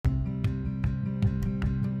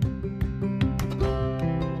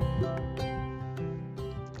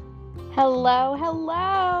Hello,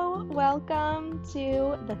 hello. Welcome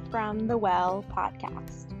to the From the Well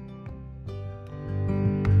podcast.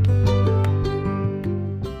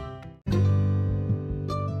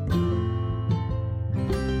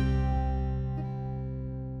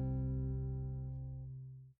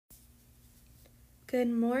 Good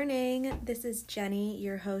morning. This is Jenny,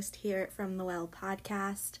 your host here at From the Well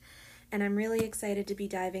podcast, and I'm really excited to be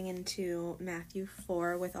diving into Matthew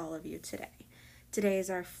 4 with all of you today. Today is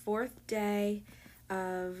our fourth day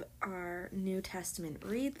of our New Testament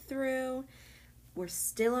read-through. We're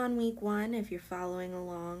still on week 1 if you're following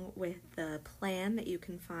along with the plan that you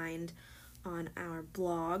can find on our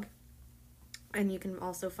blog. And you can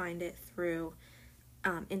also find it through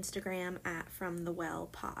Instagram at From the Well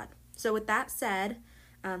Pod. So with that said,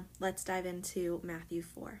 let's dive into Matthew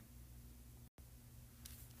 4.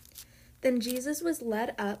 Then Jesus was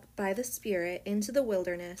led up by the Spirit into the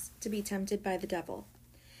wilderness to be tempted by the devil.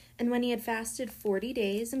 And when he had fasted 40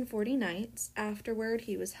 days and 40 nights, afterward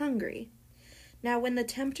he was hungry. Now when the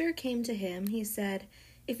tempter came to him, he said,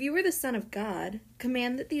 "If you are the Son of God,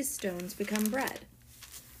 command that these stones become bread."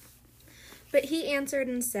 But he answered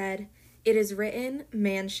and said, "It is written,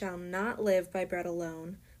 man shall not live by bread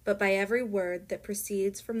alone, but by every word that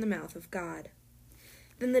proceeds from the mouth of God."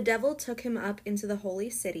 Then the devil took him up into the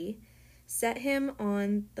holy city, set him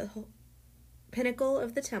on the pinnacle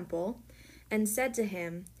of the temple, and said to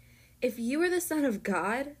him, "If you are the Son of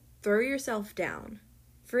God, throw yourself down.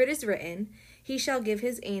 For it is written, he shall give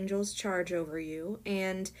his angels charge over you,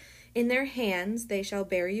 and in their hands they shall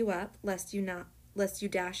bear you up, lest you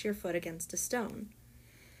dash your foot against a stone."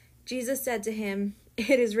 Jesus said to him,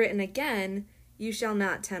 "It is written again, you shall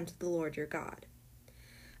not tempt the Lord your God."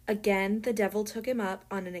 Again the devil took him up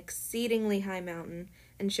on an exceedingly high mountain,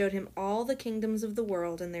 and showed him all the kingdoms of the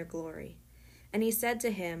world and their glory. And he said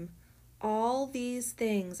to him, "All these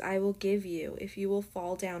things I will give you, if you will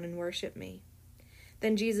fall down and worship me."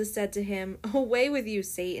 Then Jesus said to him, "Away with you,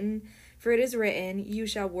 Satan, for it is written, you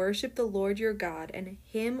shall worship the Lord your God, and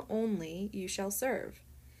him only you shall serve."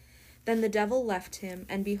 Then the devil left him,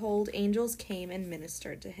 and behold, angels came and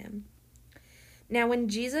ministered to him. Now when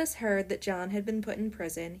Jesus heard that John had been put in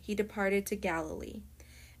prison, he departed to Galilee.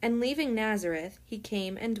 And leaving Nazareth, he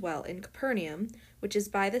came and dwelt in Capernaum, which is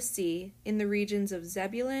by the sea, in the regions of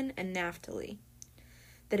Zebulun and Naphtali,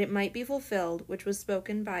 that it might be fulfilled which was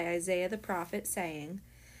spoken by Isaiah the prophet, saying,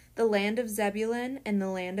 "The land of Zebulun and the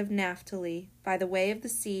land of Naphtali, by the way of the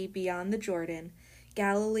sea beyond the Jordan,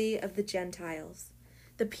 Galilee of the Gentiles.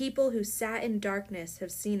 The people who sat in darkness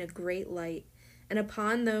have seen a great light, and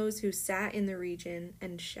upon those who sat in the region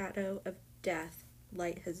and shadow of death,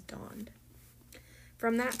 light has dawned."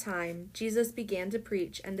 From that time, Jesus began to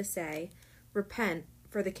preach and to say, "Repent,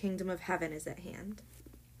 for the kingdom of heaven is at hand."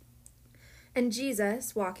 And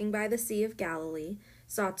Jesus, walking by the Sea of Galilee,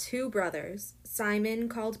 saw 2 brothers, Simon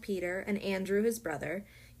called Peter and Andrew his brother,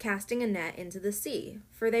 casting a net into the sea,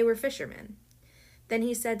 for they were fishermen. Then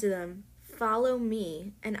he said to them, "Follow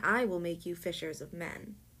me, and I will make you fishers of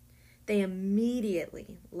men." They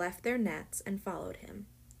immediately left their nets and followed him.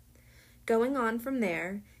 Going on from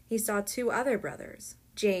there, he saw 2 other brothers,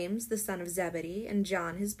 James the son of Zebedee and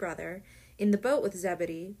John his brother, in the boat with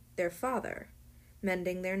Zebedee their father,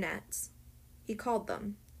 mending their nets. He called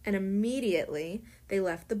them, and immediately they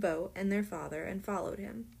left the boat and their father and followed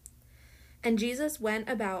him. And Jesus went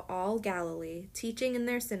about all Galilee, teaching in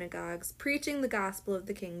their synagogues, preaching the gospel of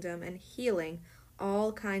the kingdom, and healing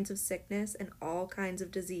all kinds of sickness and all kinds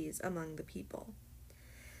of disease among the people.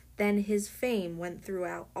 Then his fame went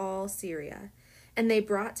throughout all Syria, and they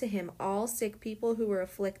brought to him all sick people who were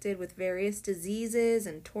afflicted with various diseases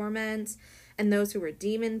and torments, and those who were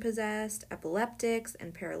demon-possessed, epileptics,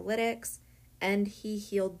 and paralytics, and he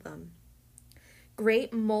healed them.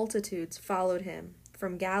 Great multitudes followed him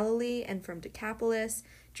from Galilee and from Decapolis,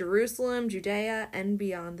 Jerusalem, Judea, and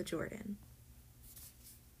beyond the Jordan.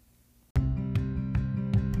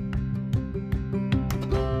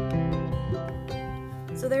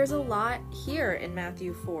 So there's a lot here in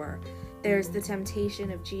Matthew 4. There's the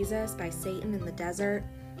temptation of Jesus by Satan in the desert,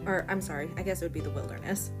 I guess it would be the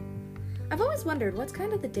wilderness. I've always wondered what's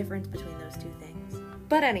kind of the difference between those 2 things.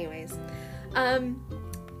 But anyways,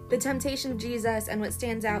 the temptation of Jesus, and what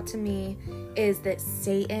stands out to me is that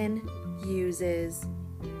Satan uses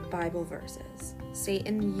Bible verses.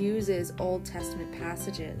 Satan uses Old Testament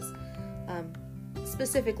passages,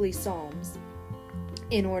 specifically Psalms,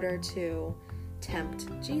 in order to tempt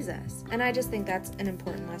Jesus. And I just think that's an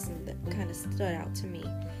important lesson that kind of stood out to me.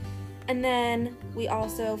 And then we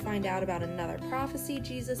also find out about another prophecy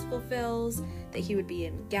Jesus fulfills, that he would be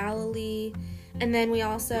in Galilee. And then we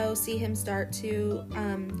also see him start to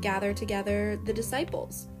gather together the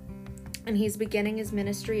disciples. And he's beginning his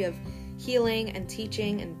ministry of healing and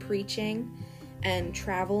teaching and preaching and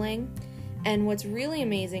traveling. And what's really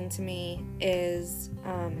amazing to me is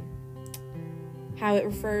how it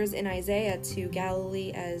refers in Isaiah to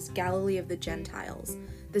Galilee as Galilee of the Gentiles.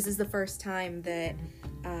 This is the first time that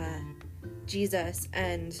Jesus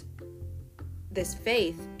and this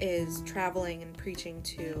faith is traveling and preaching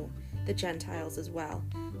to the Gentiles as well.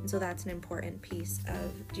 And so that's an important piece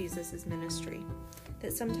of Jesus' ministry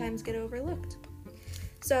that sometimes get overlooked.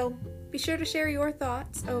 So be sure to share your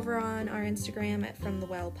thoughts over on our Instagram at From the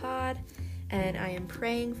Well Pod. And I am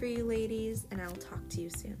praying for you ladies, and I will talk to you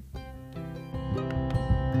soon.